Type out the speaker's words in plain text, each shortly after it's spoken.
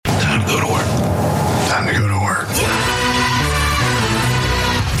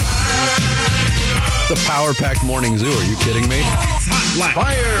The power-packed morning zoo. Are you kidding me?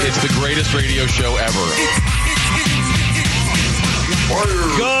 Fire! It's the greatest radio show ever.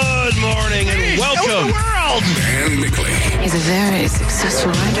 Good morning and welcome. Dan Bickley. He's a very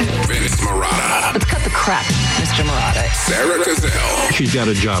successful writer. Vince Marotta. Let's cut the crap, Mr. Marotta. Sarah Gazelle. She's got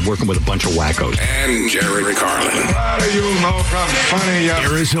a job working with a bunch of wackos. And Jared Carlin. What do you know from funny?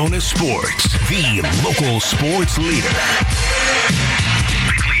 Arizona Sports, the local sports leader.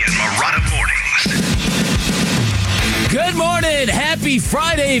 Bickley and Marotta mornings. Good morning. Happy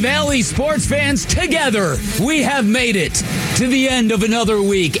Friday, Valley sports fans. Together, we have made it to the end of another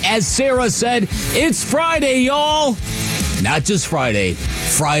week. As Sarah said, it's Friday, y'all. Not just Friday.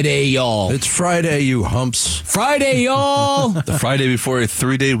 Friday, y'all. It's Friday, you humps. Friday, y'all. The Friday before a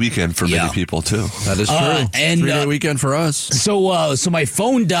 3-day weekend for many people, too. That is true. And 3-day weekend for us. So my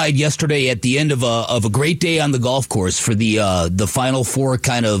phone died yesterday at the end of a great day on the golf course for the Final Four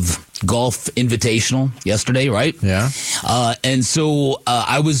kind of golf invitational yesterday, right? Yeah. And so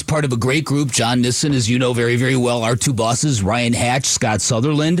I was part of a great group. John Nissen, as you know very, very well, our two bosses, Ryan Hatch, Scott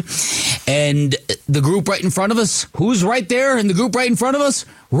Sutherland, and the group right in front of us. Who's right there in the group right in front of us?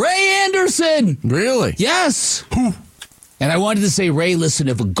 Ray Anderson. Really? Yes. And I wanted to say, Ray, listen,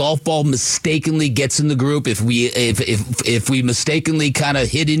 if a golf ball mistakenly gets in the group, if we mistakenly kind of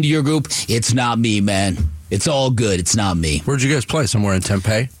hit into your group, it's not me, man. It's all good. It's not me. Where'd you guys play? Somewhere in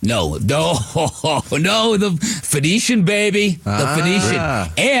Tempe? No, the Phoenician, baby. The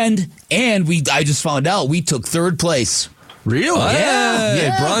Phoenician. And I just found out we took third place. Really?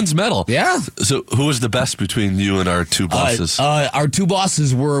 Yeah. Bronze medal. Yeah. So who was the best between you and our two bosses? Our two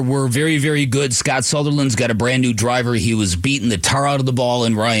bosses were very, very good. Scott Sutherland's got a brand new driver. He was beating the tar out of the ball,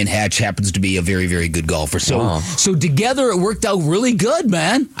 and Ryan Hatch happens to be a very, very good golfer. So together it worked out really good,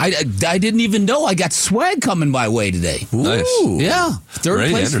 man. I didn't even know I got swag coming my way today. Nice. Yeah. Third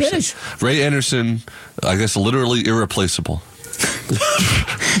place finish. Ray Anderson, I guess literally irreplaceable.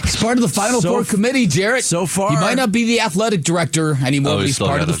 He's part of the Final Four committee, Jarrett. So far. He might not be the athletic director anymore, but he's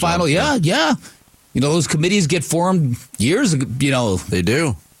part of the final. Yeah. You know, those committees get formed years ago, They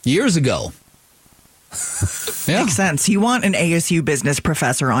do. Years ago. Yeah. Makes sense. You want an ASU business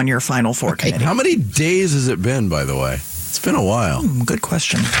professor on your Final Four committee. How many days has it been, by the way? It's been a while. Good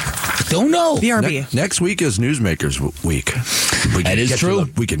question. Don't know. BRB. Next week is Newsmakers Week. That is true.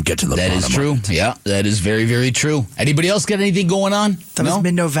 We can get to the That bottom is true. of it. Yeah, that is very, very true. Anybody else got anything going on? That was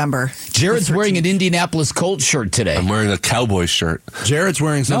mid-November. Jared's wearing an Indianapolis Colts shirt today. I'm wearing a Cowboy shirt. Jared's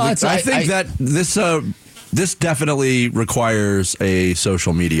wearing something. No, I think that this definitely requires a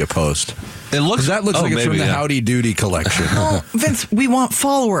social media post. It looks like it's from the Howdy Doody collection. Well, Vince, we want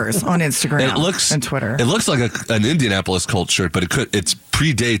followers on Instagram and Twitter. It looks like an Indianapolis Colts shirt, but it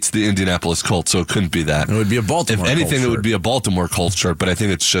predates the Indianapolis Colts, so it couldn't be that. It would be a Baltimore. If anything, Colts it would be a Baltimore Colts shirt, but I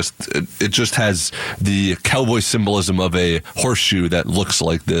think it just has the cowboy symbolism of a horseshoe that looks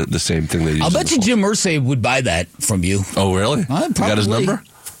like the same thing they use. I'll bet you Jim Irsay would buy that from you. Oh, really? You got his number?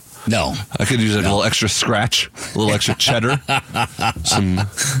 No. I could use a little extra scratch, a little extra cheddar.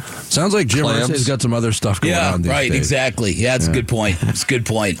 Sounds like Jim Irsay's got some other stuff going on these days. Exactly. Yeah, that's a good point. It's a good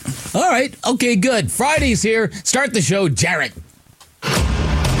point. All right. Okay, good. Friday's here. Start the show, Jarrett.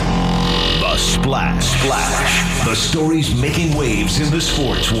 The Splash. The stories making waves in the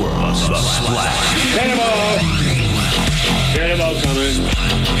sports world. The Splash. Cannonball coming.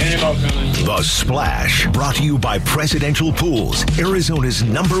 The Splash, brought to you by Presidential Pools, Arizona's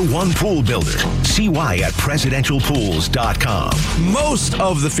 #1 pool builder. See why at presidentialpools.com. Most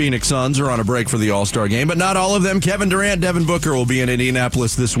of the Phoenix Suns are on a break for the All-Star game, but not all of them. Kevin Durant, Devin Booker will be in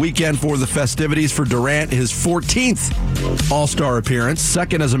Indianapolis this weekend for the festivities. For Durant, his 14th All-Star appearance,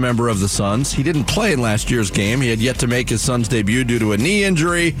 second as a member of the Suns. He didn't play in last year's game. He had yet to make his Suns debut due to a knee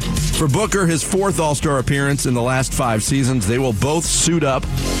injury. For Booker, his 4th All-Star appearance in the last 5 seasons. They will both suit up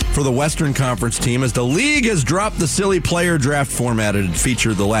for the Western Conference team as the league has dropped the silly player draft format it had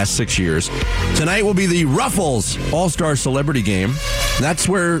featured the last 6 years. Tonight will be the Ruffles All-Star Celebrity Game. That's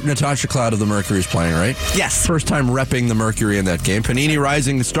where Natasha Cloud of the Mercury is playing, right? Yes. First time repping the Mercury in that game. Panini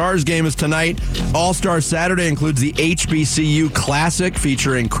Rising Stars game is tonight. All-Star Saturday includes the HBCU Classic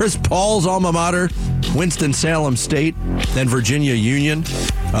featuring Chris Paul's alma mater, Winston-Salem State, then Virginia Union.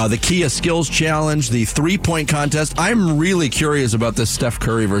 The Kia Skills Challenge, the 3-point contest. I'm really curious about this Steph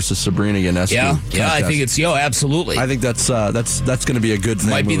Curry versus Sabrina Ionescu. Yeah, contest. I think it's absolutely. I think that's going to be a good thing.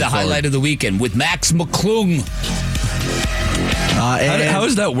 Might be the highlight of the weekend with Max McClung. How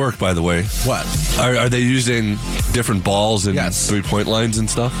does that work, by the way? What? Are they using different balls and 3-point lines and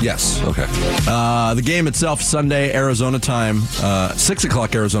stuff? Yes. Okay. The game itself, Sunday, Arizona time, 6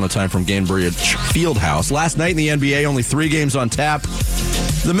 o'clock Arizona time from Gainbridge Fieldhouse. Last night in the NBA, only 3 games on tap.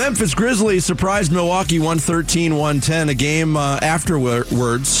 The Memphis Grizzlies surprised Milwaukee 113-110. A game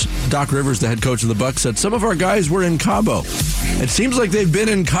afterwards, Doc Rivers, the head coach of the Bucks, said some of our guys were in Cabo. It seems like they've been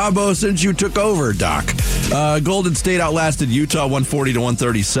in Cabo since you took over, Doc. Golden State outlasted Utah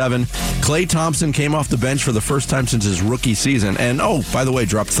 140-137. Klay Thompson came off the bench for the first time since his rookie season. And, oh, by the way,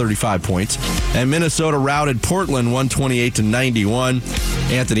 dropped 35 points. And Minnesota routed Portland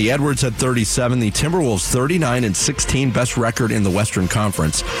 128-91. Anthony Edwards had 37. The Timberwolves 39-16, best record in the Western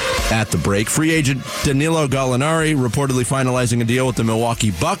Conference at the break. Free agent Danilo Gallinari reportedly finalizing a deal with the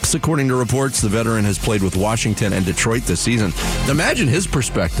Milwaukee Bucks. According to reports, the veteran has played with Washington and Detroit this season. Imagine his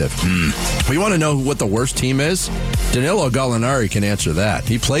perspective. You want to know what the worst team is? Danilo Gallinari can answer that.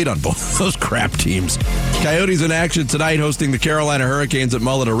 He played on both of those crap teams. Coyotes in action tonight hosting the Carolina Hurricanes at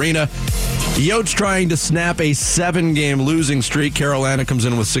Mullet Arena. Yotes trying to snap a 7-game losing streak. Carolina comes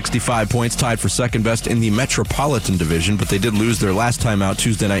in with 65 points, tied for second best in the Metropolitan Division, but they did lose their last time out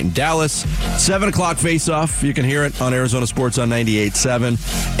Tuesday night in Dallas. 7 o'clock face-off. You can hear it on Arizona Sports on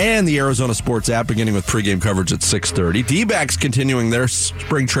 98.7 and the Arizona Sports app, beginning with pregame coverage at 6:30. D-backs continuing their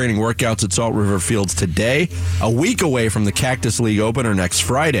spring training workouts at Salt River Fields today, a week away from the Cactus League opener next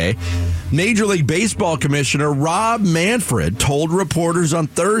Friday. Major League Baseball Commissioner Rob Manfred told reporters on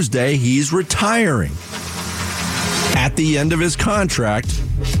Thursday he's retiring at the end of his contract.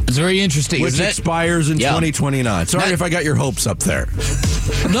 It's very interesting, which expires in 2029. Sorry if I got your hopes up there.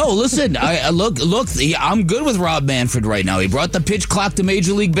 No, listen. Look. I'm good with Rob Manfred right now. He brought the pitch clock to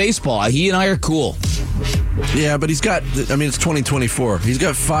Major League Baseball. He and I are cool. Yeah, but he's got. I mean, it's 2024. He's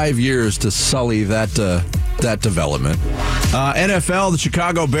got 5 years to sully that development. NFL, the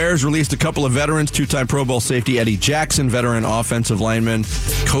Chicago Bears released a couple of veterans. 2-time Pro Bowl safety Eddie Jackson, veteran offensive lineman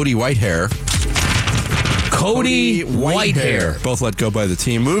Cody Whitehair. Cody Whitehair. Both let go by the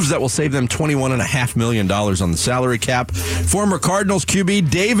team. Moves that will save them $21.5 million on the salary cap. Former Cardinals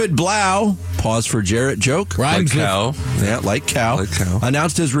QB David Blau, pause for Jarrett joke. Rhymes like cow. Yeah, like cow. Like cow.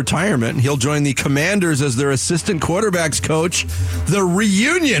 Announced his retirement. He'll join the Commanders as their assistant quarterbacks coach. The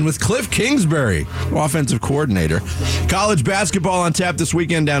reunion with Cliff Kingsbury, offensive coordinator. College basketball on tap this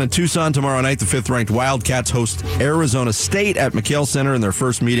weekend down in Tucson. Tomorrow night, the 5th-ranked Wildcats host Arizona State at McHale Center in their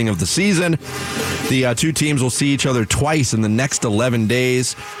first meeting of the season. The two teams will see each other twice in the next 11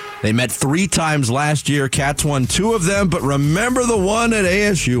 days. They met 3 times last year. Cats won 2 of them, but remember the one at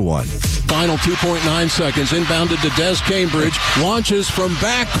ASU won. Final 2.9 seconds. Inbounded to Des Cambridge. Launches from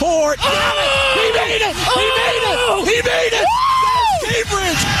backcourt. Oh! He made it! He made it! He made it! Des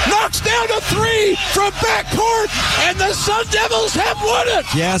Cambridge knocks down a 3 from backcourt, and the Sun Devils have won it!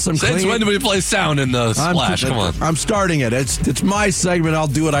 Yes, I'm Since when do we play sound in the splash? Come on. I'm starting it. It's my segment. I'll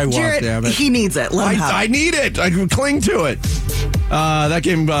do what I want, Jarrett, damn it. He needs it. Let him have it. I need it. I can cling to it. That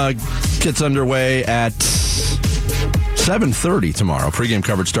game gets underway at 7:30 tomorrow. Pre-game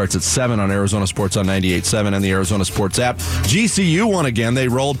coverage starts at 7 on Arizona Sports on 98.7 and the Arizona Sports app. GCU won again. They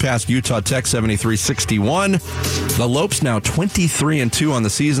rolled past Utah Tech 73-61. The Lopes now 23-2 on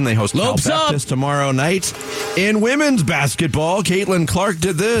the season. They host Cal Baptist tomorrow night. In women's basketball, Caitlin Clark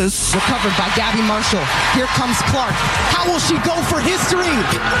did this. Recovered by Gabby Marshall. Here comes Clark. How will she go for history?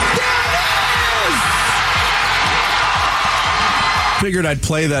 There it is! Figured I'd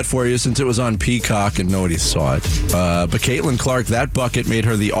play that for you since it was on Peacock and nobody saw it. But Caitlin Clark, that bucket made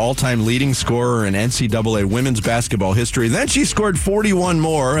her the all-time leading scorer in NCAA women's basketball history. Then she scored 41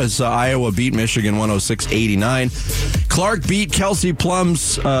 more as Iowa beat Michigan 106-89. Clark beat Kelsey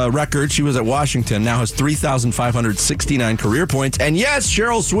Plum's record. She was at Washington, now has 3,569 career points. And yes,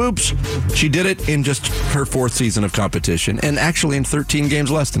 Cheryl Swoops, she did it in just her 4th season of competition, and actually in 13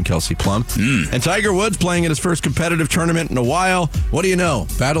 games less than Kelsey Plum. And Tiger Woods playing in his first competitive tournament in a while. What do you know?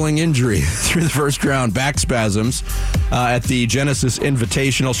 Battling injury through the first round, back spasms at the Genesis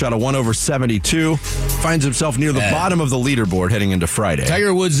Invitational. Shot a 1/72. Finds himself near the bottom of the leaderboard heading into Friday.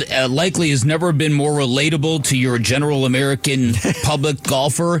 Tiger Woods likely has never been more relatable to your general American public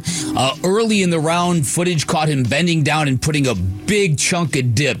golfer. Early in the round, footage caught him bending down and putting a big chunk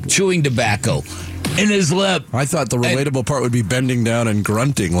of dip, chewing tobacco in his lip. I thought the relatable part would be bending down and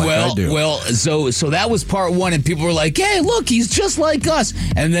grunting like I do. Well, so that was part one, and people were like, hey, look, he's just like us.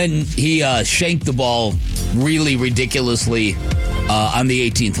 And then he shanked the ball really ridiculously on the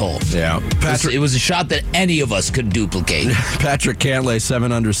 18th hole. Yeah. It was a shot that any of us could duplicate. Patrick Cantlay,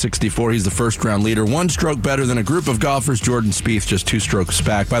 7 under 64. He's the first-round leader. 1 stroke better than a group of golfers. Jordan Spieth just 2 strokes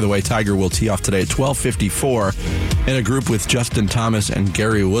back. By the way, Tiger will tee off today at 12:54 in a group with Justin Thomas and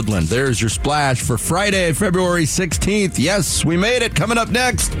Gary Woodland. There's your splash for Friday, February 16th. Yes, we made it. Coming up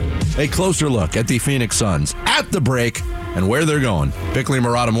next, a closer look at the Phoenix Suns at the break and where they're going. Bickley and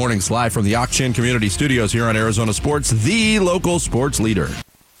Marotta Mornings live from the Ak-Chin Community Studios here on Arizona Sports, the local sports leader.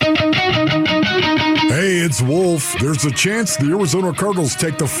 Hey, it's Wolf. There's a chance the Arizona Cardinals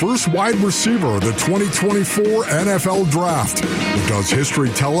take the first wide receiver of the 2024 NFL Draft. But does history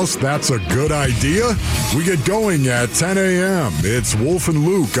tell us that's a good idea? We get going at 10 a.m. It's Wolf and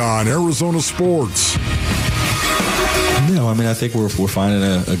Luke on Arizona Sports. No, I mean, I think we're finding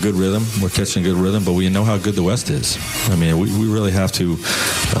a good rhythm. We're catching a good rhythm, but we know how good the West is. I mean, we really have to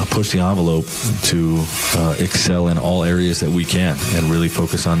push the envelope to excel in all areas that we can and really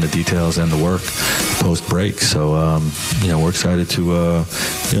focus on the details and the work post-break. So, we're excited to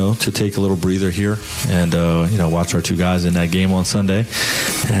take a little breather here and, watch our two guys in that game on Sunday.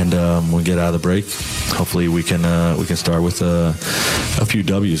 And when we get out of the break, hopefully we can start with a few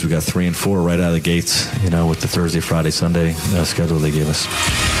W's. We got 3 and 4 right out of the gates, with the Thursday, Friday, Sunday schedule they gave us.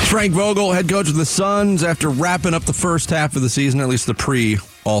 Frank Vogel, head coach of the Suns, after wrapping up the first half of the season, at least the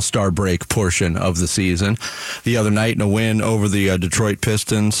pre-All-Star break portion of the season, the other night in a win over the Detroit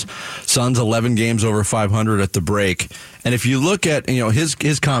Pistons. Suns 11 games over 500 at the break. And if you look at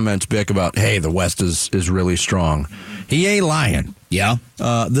his comments, Bick, about, hey, the West is really strong, he ain't lying. Yeah.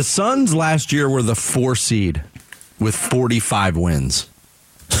 The Suns last year were the 4 seed with 45 wins.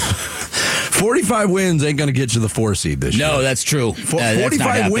 45 wins ain't going to get you the 4 seed this year. No, that's true.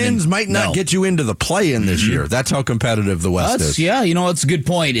 45 wins might not get you into the play-in this year. That's how competitive the West is. Yeah, it's a good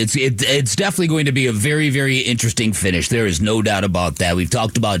point. It's definitely going to be a very, very interesting finish. There is no doubt about that. We've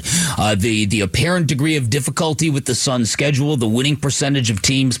talked about the apparent degree of difficulty with the Suns' schedule, the winning percentage of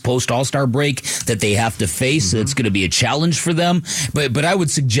teams post-All-Star break that they have to face. It's going to be a challenge for them. But I would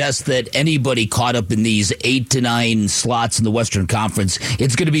suggest that anybody caught up in these 8 to 9 slots in the Western Conference,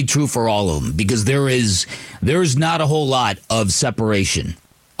 it's going to be true for all of them, because there is not a whole lot of separation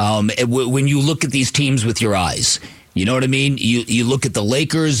when you look at these teams with your eyes. You know what I mean? You look at the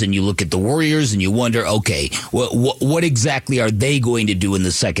Lakers and you look at the Warriors and you wonder, okay, what exactly are they going to do in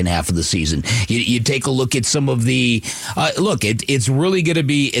the second half of the season? You take a look at some of the it's really going to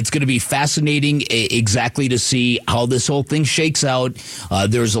be fascinating exactly to see how this whole thing shakes out.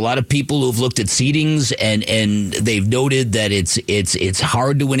 There's a lot of people who've looked at seedings and they've noted that it's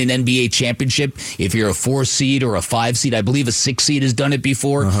hard to win an NBA championship if you're a 4 seed or a 5 seed. I believe a 6 seed has done it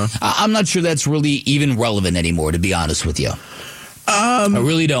before. I'm not sure that's really even relevant anymore, to be honest with you. I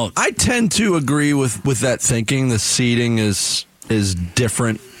really don't. I tend to agree with that thinking. The seeding is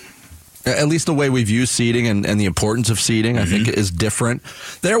different. At least the way we view seeding and the importance of seeding, I think, is different.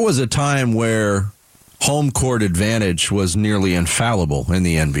 There was a time where home court advantage was nearly infallible in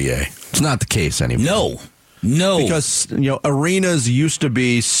the NBA. It's not the case anymore. No. Because, arenas used to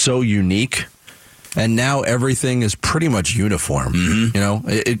be so unique. And now everything is pretty much uniform.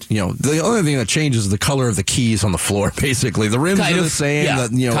 The only thing that changes is the color of the keys on the floor. Basically, the rims are the same.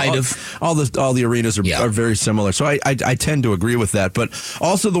 Yeah, all the arenas are very similar. So I tend to agree with that. But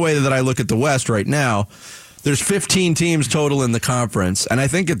also the way that I look at the West right now, there's 15 teams total in the conference, and I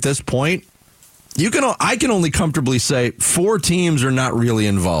think at this point, I can only comfortably say 4 teams are not really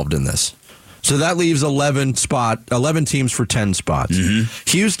involved in this. So that leaves 11 teams for 10 spots.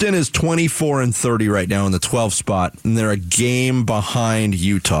 Houston is 24-30 right now in the 12th spot, and they're a game behind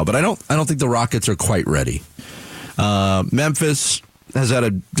Utah. But I don't think the Rockets are quite ready. Memphis has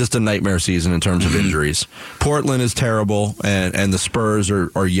had just a nightmare season in terms of injuries. Portland is terrible, and the Spurs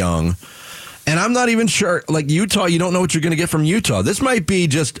are young. And I'm not even sure, like Utah, you don't know what you're going to get from Utah. This might be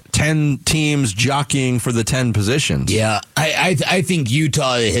just 10 teams jockeying for the 10 positions. Yeah, I think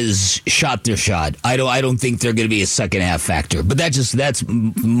Utah has shot their shot. I don't think they're going to be a second half factor. But that's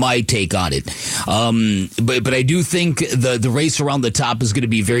my take on it. But I do think the race around the top is going to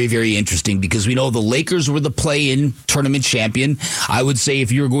be very, very interesting because we know the Lakers were the play-in tournament champion. I would say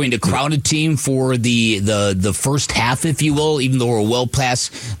if you're going to crown a team for the first half, if you will, even though we're well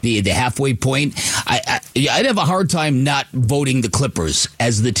past the halfway point, I'd have a hard time not voting the Clippers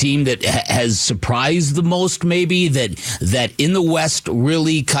as the team that has surprised the most, maybe, that in the West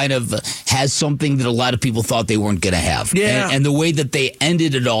really kind of has something that a lot of people thought they weren't going to have. Yeah. And the way that they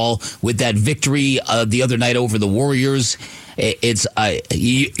ended it all with that victory the other night over the Warriors, it's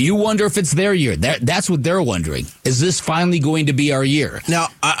you wonder if it's their year. That's what they're wondering. Is this finally going to be our year? Now,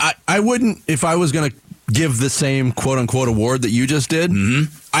 I wouldn't, if I was going to give the same quote-unquote award that you just did,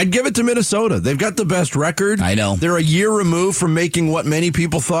 I'd give it to Minnesota. They've got the best record. I know. They're a year removed from making what many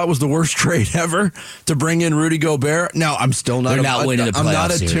people thought was the worst trade ever to bring in Rudy Gobert. Now, I'm still not. They're not winning a playoff I'm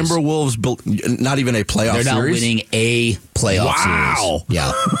not a series. Timberwolves, not even a playoff series. They're not winning a playoff series. Wow.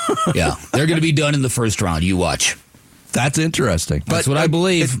 Yeah. They're going to be done in the first round. You watch. That's interesting. That's what I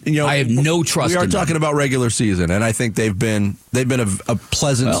believe. I have no trust. We are in talking them. about regular season, and I think they've been a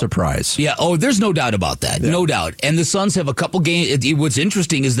pleasant surprise. Yeah. Oh, there's no doubt about that. Yeah. No doubt. And the Suns have a couple games. What's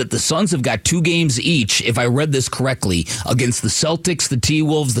interesting is that the Suns have got 2 games each, if I read this correctly, against the Celtics, the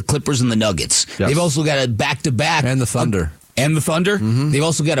T-Wolves, the Clippers, and the Nuggets. Yes. They've also got a back-to-back. And the Thunder. And the Thunder. Mm-hmm. They've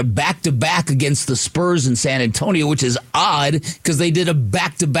also got a back-to-back against the Spurs in San Antonio, which is odd because they did a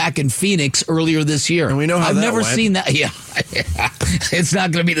back-to-back in Phoenix earlier this year. And we know how I've that never went. seen that. Yeah. It's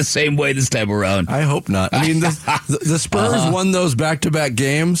not going to be the same way this time around. I hope not. I mean, the Spurs won those back-to-back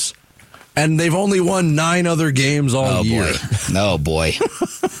games, and they've only won 9 other games all year. Oh, boy.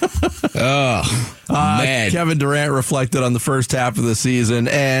 Oh, man. Kevin Durant reflected on the first half of the season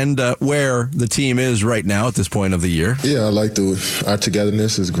and where the team is right now at this point of the year. Yeah, I like our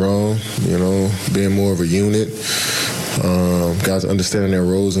togetherness has grown, being more of a unit. Guys understanding their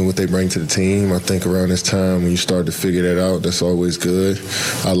roles and what they bring to the team. I think around this time when you start to figure that out, that's always good.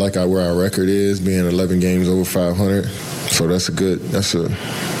 I like where our record is, being 11 games over 500. So that's a good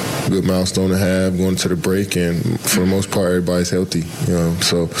milestone to have going to the break, and for the most part, everybody's healthy.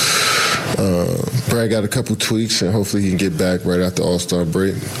 So Brad got a couple tweaks, and hopefully he can get back right after All-Star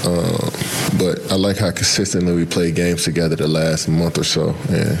break. But I like how consistently we play games together the last month or so,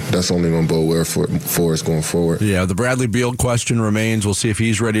 and that's only going to bode well for us going forward. Yeah, the Bradley Beal question remains. We'll see if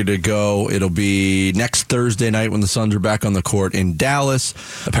he's ready to go. It'll be next Thursday night when the Suns are back on the court in Dallas.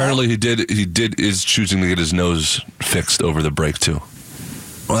 Apparently, he is choosing to get his nose fixed over the break too.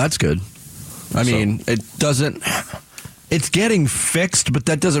 Well, that's good. I mean, it's getting fixed, but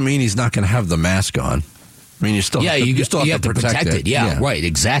that doesn't mean he's not going to have the mask on. I mean, you still have to protect it. Yeah, right,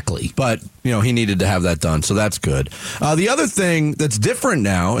 exactly. But, he needed to have that done, so that's good. The other thing that's different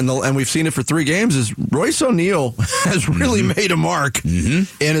now, and we've seen it for 3 games, is Royce O'Neal has really made a mark in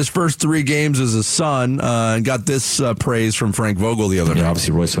his first 3 games as a Sun, and got this praise from Frank Vogel the other night.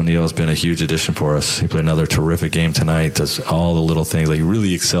 Obviously, Royce O'Neal has been a huge addition for us. He played another terrific game tonight, does all the little things. Like, he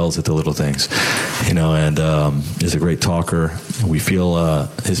really excels at the little things, and is a great talker. We feel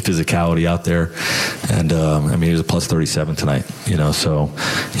his physicality out there, and he was a plus 37 tonight, so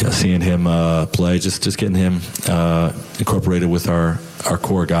seeing him play, just getting him incorporated with our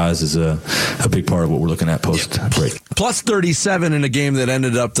core guys is a big part of what we're looking at post-break. Plus 37 in a game that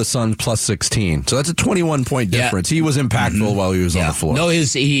ended up the Suns plus 16. So that's a 21-point difference. He was impactful while he was on the floor. No,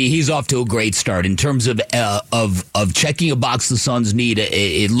 he's off to a great start. In terms of checking a box the Suns need,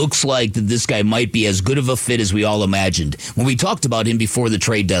 it looks like that this guy might be as good of a fit as we all imagined when we talked about him before the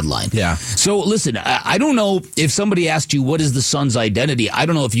trade deadline. Yeah. So listen, I don't know if somebody asked you what is the Suns' identity, I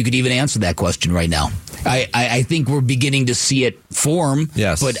don't know if you could even answer that question right now. I think we're beginning to see it form.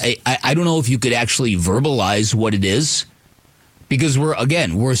 Yes. But I don't know if you could actually verbalize what it is. Because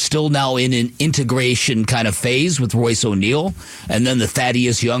we're still now in an integration kind of phase with Royce O'Neal and then the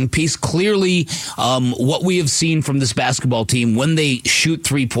Thaddeus Young piece. Clearly, what we have seen from this basketball team, when they shoot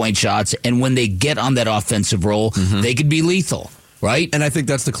 3-point shots and when they get on that offensive roll, they could be lethal. Right? And I think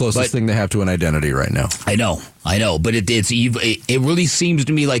that's the closest thing they have to an identity right now. I know. But it really seems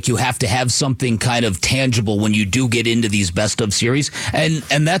to me like you have to have something kind of tangible when you do get into these best of series. And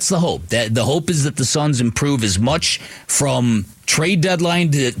that's the hope. The hope is that the Suns improve as much from trade deadline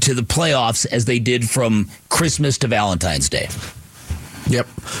to the playoffs as they did from Christmas to Valentine's Day. Yep.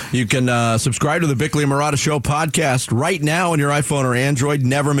 You can subscribe to the Bickley and Marotta Show podcast right now on your iPhone or Android.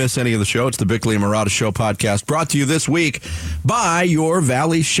 Never miss any of the show. It's the Bickley and Marotta Show podcast, brought to you this week by your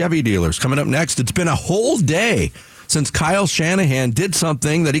Valley Chevy dealers. Coming up next, it's been a whole day since Kyle Shanahan did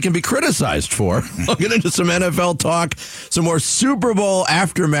something that he can be criticized for. We'll get into some NFL talk, some more Super Bowl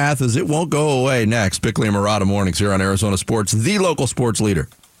aftermath, as it won't go away next. Bickley and Marotta mornings here on Arizona Sports, the local sports leader.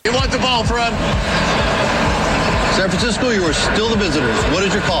 You want the ball, Fred? San Francisco, you are still the visitors. What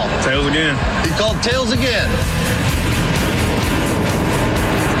is your call? Tails again. You called tails again.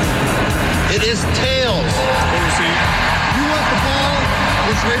 It is tails. You want the ball?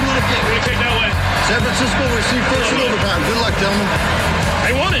 Which way do you want to kick? We're going to kick that way. San Francisco receive first in overtime. Good luck, gentlemen.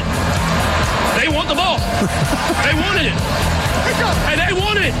 They want it. They want the ball. They wanted it. Hey, they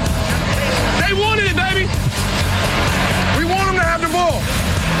wanted it. They wanted it, baby. We want them to have the ball.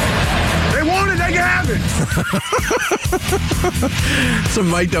 They want it, they can have it. Some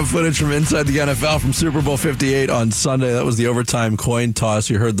mic'd up footage from inside the NFL from Super Bowl 58 on Sunday. That was the overtime coin toss.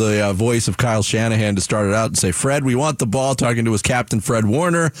 You heard the voice of Kyle Shanahan to start it out and say, Fred, we want the ball, talking to his captain, Fred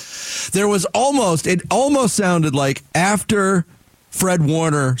Warner. It almost sounded like after Fred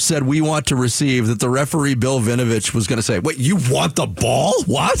Warner said, we want to receive, that the referee, Bill Vinovich, was going to say, wait, you want the ball?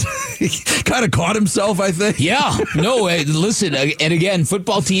 What? kind of caught himself, I think. Yeah. No, listen, and again,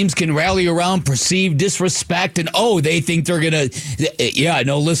 football teams can rally around perceived disrespect and, they think they're going to. Yeah,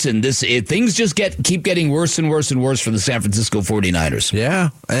 no, listen, things just keep getting worse and worse and worse for the San Francisco 49ers. Yeah,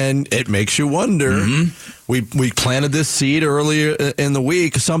 and it makes you wonder. Mm-hmm. We planted this seed earlier in the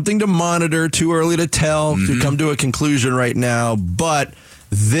week, something to monitor, too early to tell, to come to a conclusion right now, but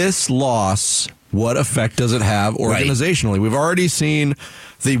this loss, what effect does it have organizationally? Right. We've already seen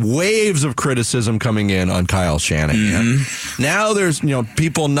the waves of criticism coming in on Kyle Shanahan. Mm-hmm. Now there's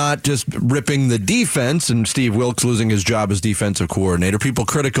people not just ripping the defense and Steve Wilks losing his job as defensive coordinator, people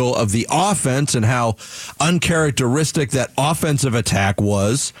critical of the offense and how uncharacteristic that offensive attack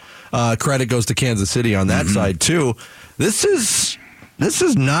was. Credit goes to Kansas City on that side too. This is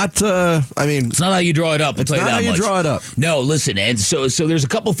not. It's not how you draw it up. It's not how you draw it up. No, listen, and so there's a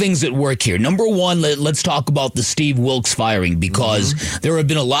couple things that work here. Number one, let's talk about the Steve Wilks firing because there have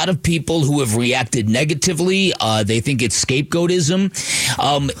been a lot of people who have reacted negatively. They think it's scapegoatism.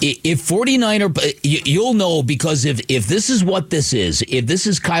 If 49er, you'll know because if this is what this is, if this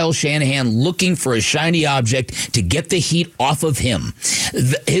is Kyle Shanahan looking for a shiny object to get the heat off of him,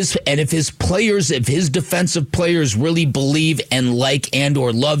 if his defensive players really believe and like and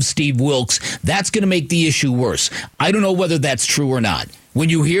or love Steve Wilks, that's going to make the issue worse. I don't know whether that's true or not. When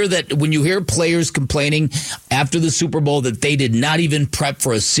you hear players complaining after the Super Bowl that they did not even prep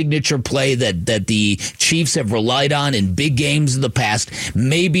for a signature play that the Chiefs have relied on in big games in the past,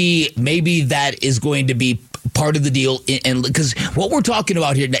 maybe that is going to be part of the deal. And because what we're talking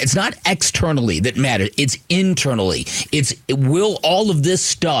about here, it's not externally that matters, it's internally. Will all of this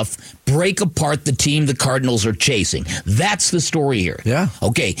stuff break apart the team the Cardinals are chasing? That's the story here. Yeah.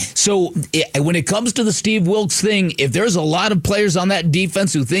 Okay, so when it comes to the Steve Wilks thing, if there's a lot of players on that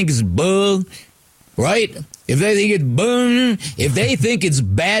defense who think it's bull, right? If they think it's boom, if they think it's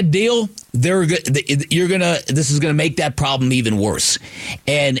bad deal, this is gonna make that problem even worse,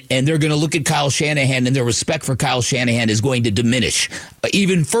 and they're gonna look at Kyle Shanahan, and their respect for Kyle Shanahan is going to diminish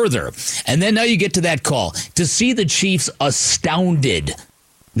even further. And then now you get to that call to see the Chiefs astounded.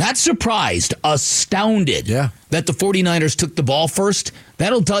 Not surprised, astounded that the 49ers took the ball first.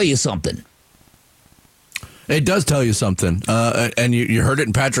 That'll tell you something. It does tell you something. And you heard it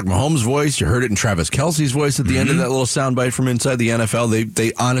in Patrick Mahomes' voice. You heard it in Travis Kelce's voice at the end of that little soundbite from inside the NFL.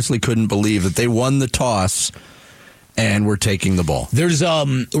 They honestly couldn't believe that they won the toss and we're taking the ball. There's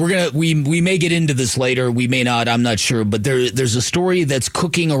we may get into this later, we may not, I'm not sure, but there's a story that's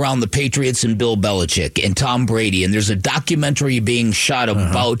cooking around the Patriots and Bill Belichick and Tom Brady, and there's a documentary being shot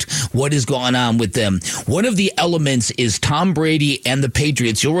about what is going on with them. One of the elements is Tom Brady and the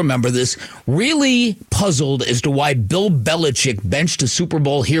Patriots, you'll remember this, really puzzled as to why Bill Belichick benched a Super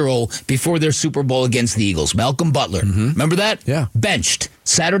Bowl hero before their Super Bowl against the Eagles, Malcolm Butler. Remember that? Yeah. Benched.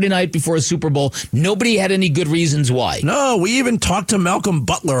 Saturday night before a Super Bowl. Nobody had any good reasons why. No, we even talked to Malcolm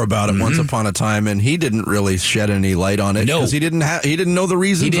Butler about it once upon a time, and he didn't really shed any light on it because he didn't know the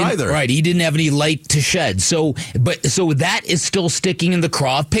reasons either. Right, he didn't have any light to shed. So that is still sticking in the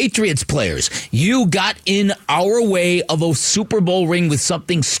craw of Patriots players. You got in our way of a Super Bowl ring with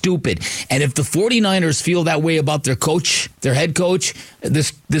something stupid, and if the 49ers feel that way about their coach, their head coach,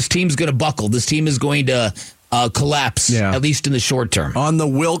 this team's going to buckle. This team is going to collapse, at least in the short term. On the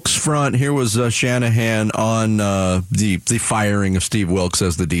Wilks front, here was Shanahan on the firing of Steve Wilks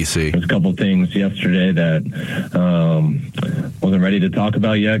as the DC. There's a couple things yesterday that wasn't ready to talk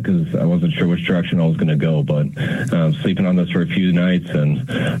about yet because I wasn't sure which direction I was going to go, but sleeping on this for a few nights and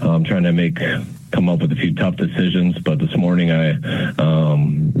trying to come up with a few tough decisions, but this morning I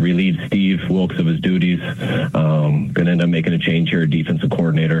relieved Steve Wilks of his duties. Going to end up making a change here, defensive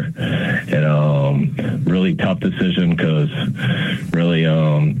coordinator, and really tough decision because really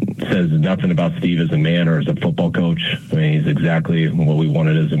says nothing about Steve as a man or as a football coach. I mean, he's exactly what we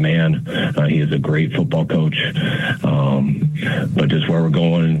wanted as a man. He is a great football coach, but just where we're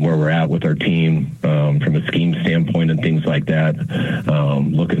going, where we're at with our team from a scheme standpoint and things like that,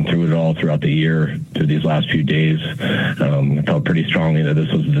 looking through it all throughout the year, through these last few days, I felt pretty strongly that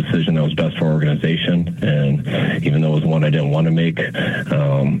this was a decision that was best for our organization. And even though it was one I didn't want to make,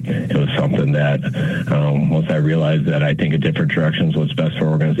 it was something that once I realized that I think a different direction is what's best for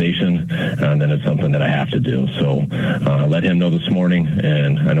our organization, then it's something that I have to do. So I let him know this morning,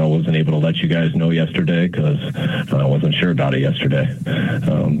 and I know I wasn't able to let you guys know yesterday because I wasn't sure about it yesterday.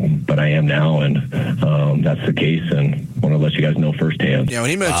 But I am now, and that's the case, and want to let you guys know firsthand. Yeah,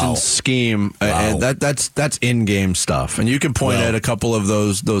 when he mentions scheme, and that's in-game stuff. And you can point at a couple of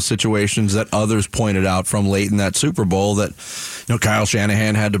those situations that others pointed out from late in that Super Bowl that Kyle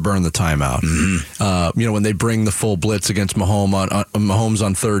Shanahan had to burn the timeout. When they bring the full blitz against Mahomes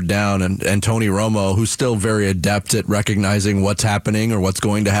on third down, and Tony Romo, who's still very adept at recognizing what's happening or what's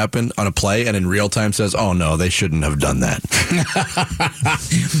going to happen on a play, and in real time says, "Oh no, they shouldn't have done that."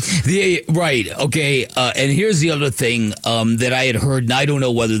 Right. Okay. And here's the other thing that I had heard, and I don't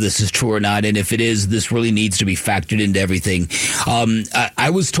know whether this is true or not, and if it is, this really needs to be factored into everything. I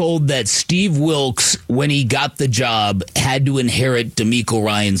was told that Steve Wilkes, when he got the job, had to inherit DeMeco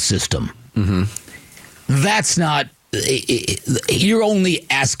Ryans' system. That's not. You're only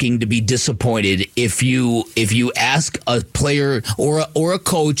asking to be disappointed if you ask a player or a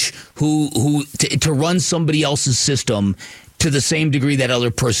coach who to run somebody else's system to the same degree that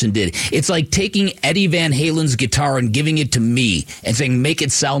other person did. It's like taking Eddie Van Halen's guitar and giving it to me and saying, make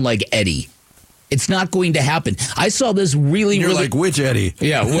it sound like Eddie. It's not going to happen. I saw this really like, which Eddie?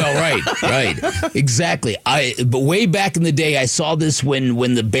 Yeah, well, right. Exactly. But way back in the day, I saw this when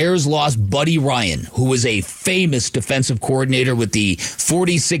the Bears lost Buddy Ryan, who was a famous defensive coordinator with the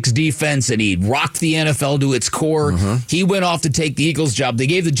 46 defense, and he rocked the NFL to its core. He went off to take the Eagles job. They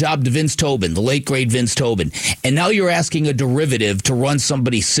gave the job to Vince Tobin, the late, great Vince Tobin. And now you're asking a derivative to run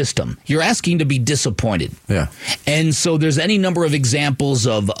somebody's system. You're asking to be disappointed. Yeah. And so there's any number of examples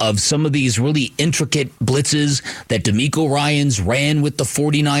of some of these really intricate blitzes that DeMeco Ryans ran with the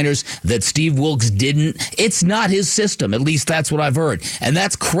 49ers that Steve Wilkes didn't. It's not his system. At least that's what I've heard. And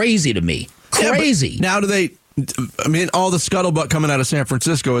that's crazy to me. Crazy. Yeah, now all the scuttlebutt coming out of San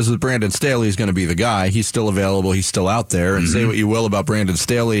Francisco is that Brandon Staley is going to be the guy. He's still available. He's still out there. And say what you will about Brandon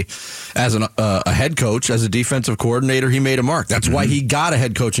Staley as a head coach, as a defensive coordinator, he made a mark. That's why he got a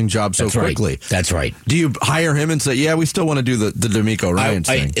head coaching job so quickly. That's right. Do you hire him and say, yeah, we still want to do the DeMeco Ryans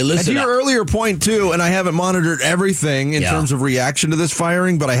thing? And to your earlier point, too, and I haven't monitored everything in terms of reaction to this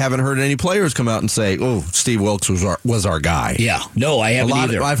firing, but I haven't heard any players come out and say, oh, Steve Wilkes was our guy. Yeah. No, I haven't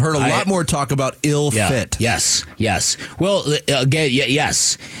either. I've heard a lot more talk about ill fit. Yes. Well, again,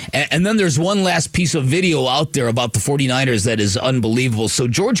 yes. And then there's one last piece of video out there about the 49ers that is unbelievable. So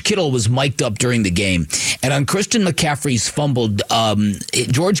George Kittle was mic'd up during the game, and on Christian McCaffrey's fumbled,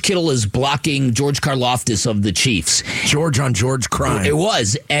 George Kittle is blocking George Karlaftis of the Chiefs. George on George crime. It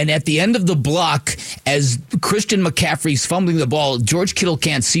was. And at the end of the block, as Christian McCaffrey's fumbling the ball, George Kittle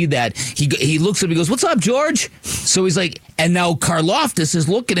can't see that. He looks at him and goes, "What's up, George?" So he's like, and now Karlaftis is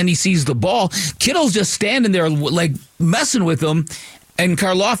looking and he sees the ball. Kittle's just standing there like messing with him, and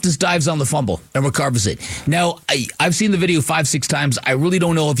Karlaftis dives on the fumble and recovers it. Now, I've seen the video 5-6 times. I really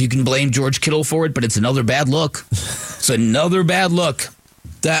don't know if you can blame George Kittle for it, but it's another bad look. It's another bad look.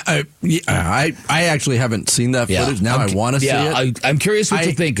 That I actually haven't seen that footage. Now I want to see it. I'm curious what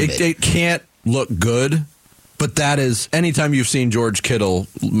you think of it. It can't look good. But that is, anytime you've seen George Kittle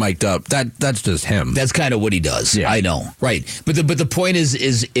mic'd up, that's just him. That's kind of what he does. Yeah. I know, right? But the point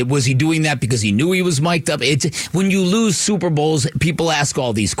is was he doing that because he knew he was mic'd up? When you lose Super Bowls, people ask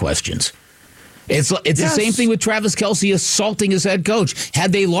all these questions. It's the same thing with Travis Kelce assaulting his head coach.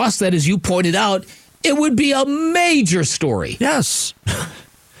 Had they lost that, as you pointed out, it would be a major story. Yes.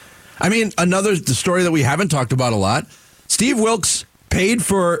 I mean, the story that we haven't talked about a lot, Steve Wilkes paid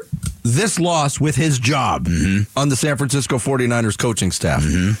for this loss with his job on the San Francisco 49ers coaching staff.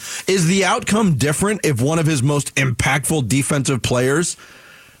 Is the outcome different if one of his most impactful defensive players,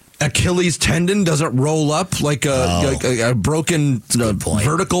 Achilles tendon, doesn't roll up like a broken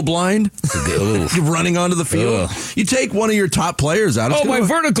vertical blind running onto the field? You take one of your top players out. My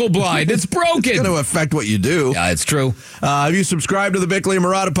vertical blind, it's broken. It's going to affect what you do. Yeah, it's true. If you subscribe to the Bickley and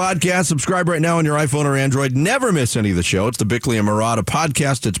Marotta podcast, subscribe right now on your iPhone or Android. Never miss any of the show. It's the Bickley and Marotta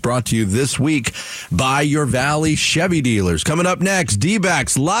podcast. It's brought to you this week by your Valley Chevy dealers. Coming up next,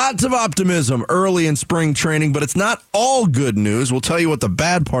 D-backs. Lots of optimism early in spring training, but it's not all good news. We'll tell you what the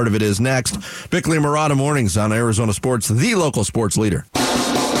bad part of it is next. Bickley and Marotta mornings on Arizona Sports, the local sports leader.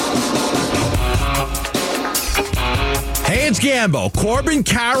 Hey, it's Gambo. Corbin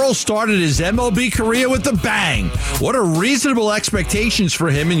Carroll started his MLB career with a bang. What are reasonable expectations for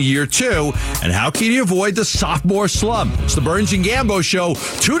him in year 2? And how can you avoid the sophomore slump? It's the Burns and Gambo Show,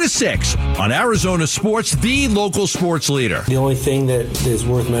 2 to 6 on Arizona Sports, the local sports leader. The only thing that is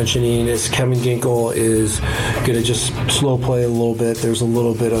worth mentioning is Kevin Ginkel is going to just slow play a little bit. There's a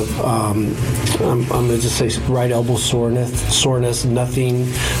little bit of, I'm going to just say right elbow soreness,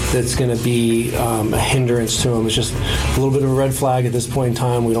 nothing that's going to be a hindrance to him. It's just a little bit of a red flag at this point in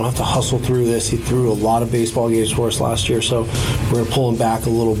time. We don't have to hustle through this. He threw a lot of baseball games for us last year, so we're going to pull him back a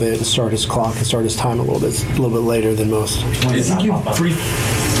little bit and start his clock and start his time a little bit later than most. I think you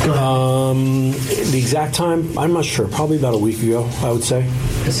The exact time, I'm not sure. Probably about a week ago, I would say.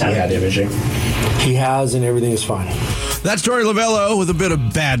 Has he had imaging? He has, and everything is fine. That's Torey Lovello with a bit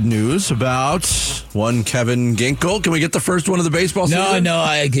of bad news about one Kevin Ginkel. Can we get the first one of the baseball season?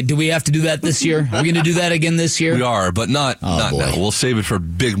 No. Do we have to do that this year? Are we going to do that again this year? We are, but not now. We'll save it for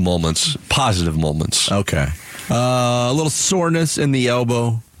big moments, positive moments. Okay. A little soreness in the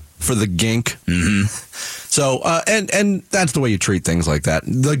elbow for the Gink. Mm-hmm. So, and that's the way you treat things like that.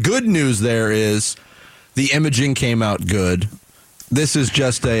 The good news there is the imaging came out good. This is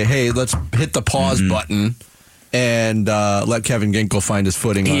just a, hey, let's hit the pause button and let Kevin Ginkel find his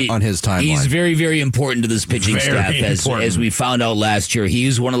footing on his timeline. He's very, very important to this pitching staff, as we found out last year.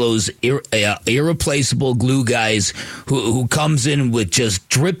 He's one of those irreplaceable glue guys who comes in with just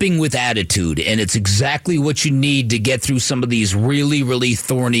dripping with attitude, and it's exactly what you need to get through some of these really, really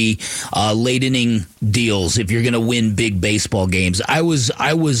thorny late inning deals if you're going to win big baseball games. I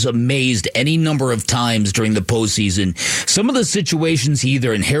was amazed any number of times during the postseason. Some of the situations he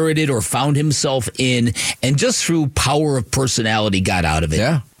either inherited or found himself in, and just through power of personality got out of it.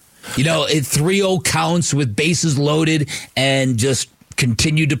 Yeah. You know, 3-0 counts with bases loaded and just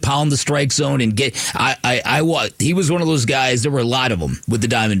continued to pound the strike zone and get. He was one of those guys. There were a lot of them with the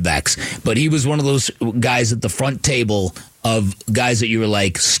Diamondbacks, but he was one of those guys at the front table of guys that you were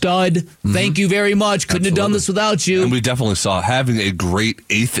like, stud, thank you very much. Couldn't have done this without you. And we definitely saw having a great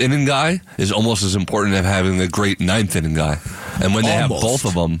 8th inning guy is almost as important as having a great 9th inning guy. And when they have both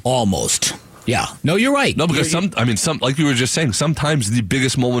of them. Almost. Yeah. No, you're right. No, because some, like you were just saying, sometimes the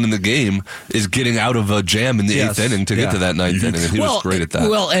biggest moment in the game is getting out of a jam in the 8th inning to get to that 9th inning, and he was great at that.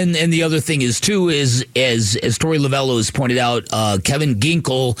 Well, and the other thing is, too, is as Torey Lovello has pointed out, Kevin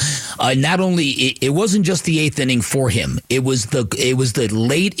Ginkel, not only, it wasn't just the 8th inning for him, it was the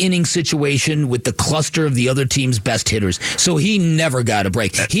late inning situation with the cluster of the other team's best hitters, so he never got a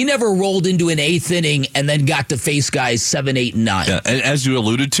break. He never rolled into an 8th inning and then got to face guys 7, 8, and 9. Yeah, and as you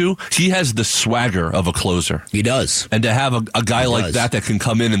alluded to, he has the swagger of a closer. He does. And to have a guy like that can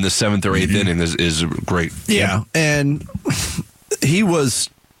come in the 7th or 8th inning is great. Yeah, and he was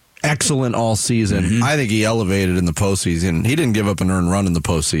excellent all season. I think he elevated in the postseason. He didn't give up an earned run in the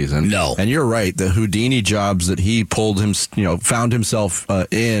postseason. No. And you're right. The Houdini jobs that he found himself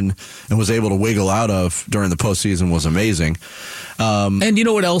in and was able to wiggle out of during the postseason was amazing. And you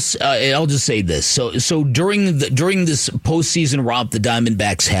know what else? I'll just say this. So during this postseason romp the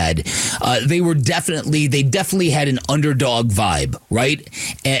Diamondbacks had, they definitely had an underdog vibe, right?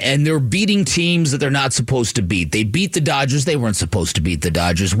 And they're beating teams that they're not supposed to beat. They beat the Dodgers. They weren't supposed to beat the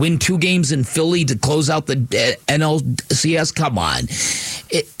Dodgers. Win 2 games in Philly to close out the NLCS. Come on.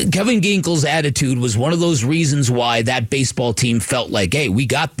 Kevin Ginkel's attitude was one of those reasons why that baseball team felt like, hey, we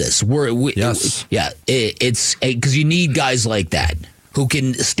got this. It's because you need guys like that who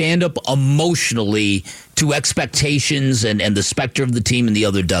can stand up emotionally to expectations and the specter of the team in the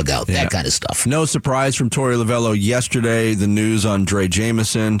other dugout, that kind of stuff. No surprise from Torey Lovello yesterday. The news on Dre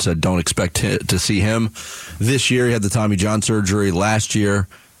Jameson said don't expect to see him this year. He had the Tommy John surgery last year.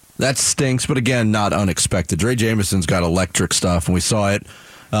 That stinks, but again, not unexpected. Dre Jameson's got electric stuff, and we saw it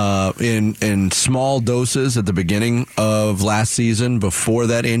in small doses at the beginning of last season before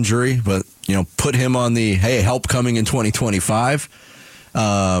that injury, but put him on the help coming in 2025.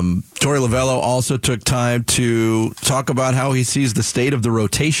 Torey Lovello also took time to talk about how he sees the state of the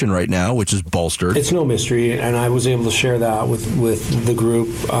rotation right now, which is bolstered. It's no mystery, and I was able to share that with the group,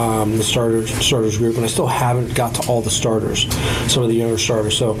 the starters group, and I still haven't got to all the starters, some of the younger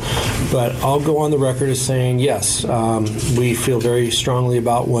starters. But I'll go on the record as saying yes, we feel very strongly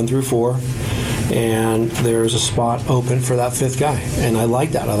about 1 through 4. And there's a spot open for that 5th guy. And I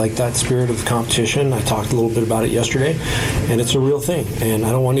like that. I like that spirit of competition. I talked a little bit about it yesterday, and it's a real thing. And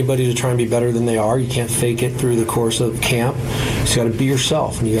I don't want anybody to try and be better than they are. You can't fake it through the course of camp. You got to be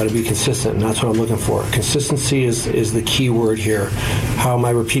yourself, and you got to be consistent, and that's what I'm looking for. Consistency is the key word here. How am I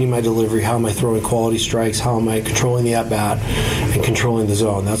repeating my delivery? How am I throwing quality strikes? How am I controlling the at-bat and controlling the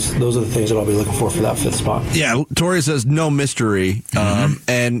zone? Those are the things that I'll be looking for that 5th spot. Yeah, Torey says no mystery,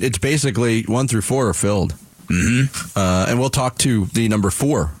 and it's basically 1 through 4 are filled. And we'll talk to the number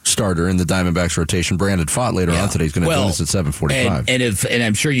 4 starter in the Diamondbacks rotation, Brandon Pfaadt, later on today. He's going to join us at 7:45. And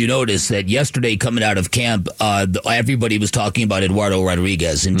I'm sure you noticed that yesterday coming out of camp, everybody was talking about Eduardo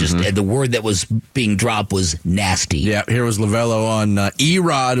Rodriguez, and just the word that was being dropped was nasty. Yeah, here was Lovello on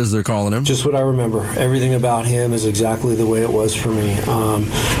E-Rod, as they're calling him. Just what I remember. Everything about him is exactly the way it was for me.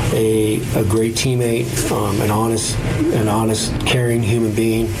 A great teammate, an honest, caring human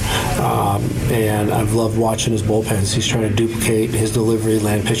being, and I've loved watching watching his bullpens. He's trying to duplicate his delivery,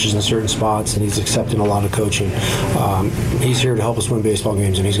 land pitches in certain spots, and he's accepting a lot of coaching. He's here to help us win baseball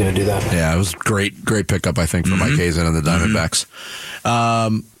games, and he's going to do that. Yeah, it was great pickup, I think, for Mike Hazen and the Diamondbacks.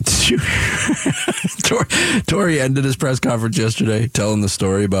 Torrey ended his press conference yesterday telling the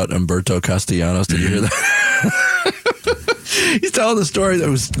story about Humberto Castellanos. Did you hear that? He's telling the story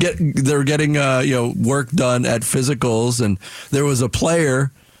that they were getting work done at physicals, and there was a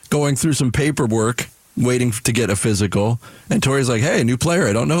player going through some paperwork waiting to get a physical, and Torrey's like, "Hey, new player,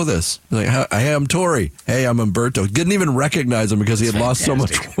 I don't know this." He's like, "Hey, I'm Torrey. Hey, I'm Humberto." Didn't even recognize him because he had lost so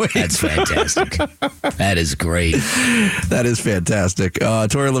much weight. That's fantastic. That is great. That is fantastic.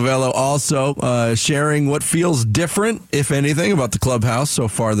 Torrey Lovello also sharing what feels different, if anything, about the clubhouse so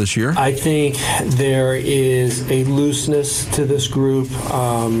far this year. I think there is a looseness to this group.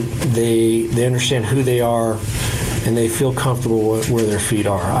 They understand who they are, and they feel comfortable where their feet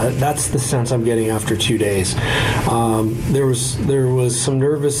are. That's the sense I'm getting after 2 days. There was some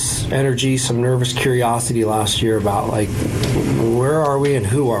nervous energy, some nervous curiosity last year about, like, where are we and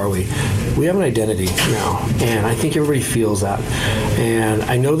who are we? We have an identity now, and I think everybody feels that. And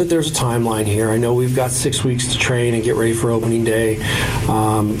I know that there's a timeline here. I know we've got 6 weeks to train and get ready for opening day,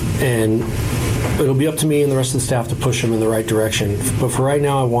 and it'll be up to me and the rest of the staff to push them in the right direction. But for right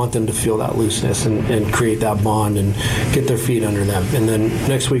now, I want them to feel that looseness and create that bond and get their feet under them. And then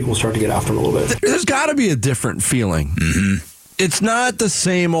next week, we'll start to get after them a little bit. There's got to be a different feeling. Mm-hmm. It's not the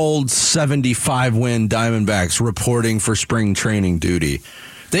same old 75-win Diamondbacks reporting for spring training duty.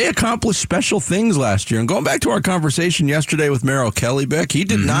 They accomplished special things last year. And going back to our conversation yesterday with Merrill Kellybeck, he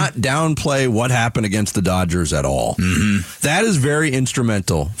did not downplay what happened against the Dodgers at all. Mm-hmm. That is very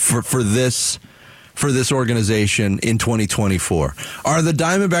instrumental for this organization in 2024. Are the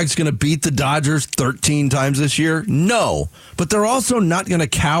Diamondbacks going to beat the Dodgers 13 times this year? No. But they're also not going to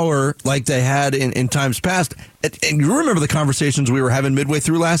cower like they had in times past. And you remember the conversations we were having midway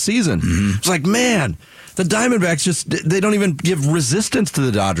through last season. Mm-hmm. It's like, man, the Diamondbacks they don't even give resistance to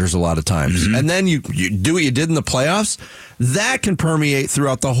the Dodgers a lot of times. Mm-hmm. And then you do what you did in the playoffs. That can permeate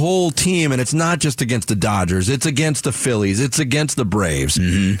throughout the whole team, and it's not just against the Dodgers. It's against the Phillies. It's against the Braves.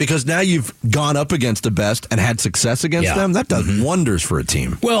 Mm-hmm. Because now you've gone up against the best and had success against them. That does wonders for a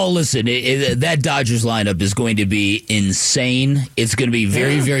team. Well, listen, that Dodgers lineup is going to be insane. It's going to be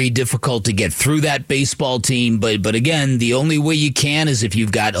very, very difficult to get through that baseball team. But again, the only way you can is if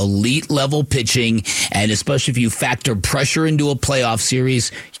you've got elite-level pitching, and especially if you factor pressure into a playoff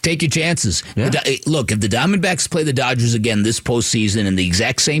series, take your chances. Yeah. Look, if the Diamondbacks play the Dodgers again this postseason, and the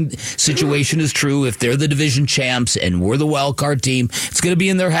exact same situation is true if they're the division champs and we're the wild card team, it's going to be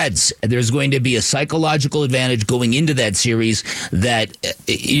in their heads. There's going to be a psychological advantage going into that series that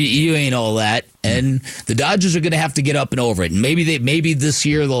you ain't all that. And the Dodgers are going to have to get up and over it. And maybe this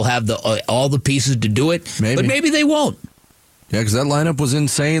year they'll have all the pieces to do it, but maybe they won't. Yeah, because that lineup was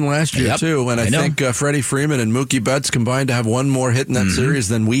insane last year, too. And I think Freddie Freeman and Mookie Betts combined to have one more hit in that series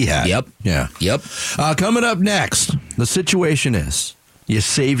than we had. Yep. Yeah. Yep. Coming up next, the situation is you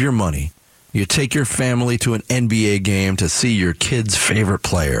save your money. You take your family to an NBA game to see your kid's favorite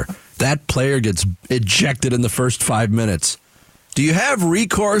player. That player gets ejected in the first 5 minutes. Do you have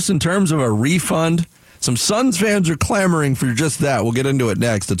recourse in terms of a refund? Some Suns fans are clamoring for just that. We'll get into it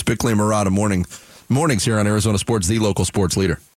next. It's Bickley and Marotta mornings here on Arizona Sports, the local sports leader.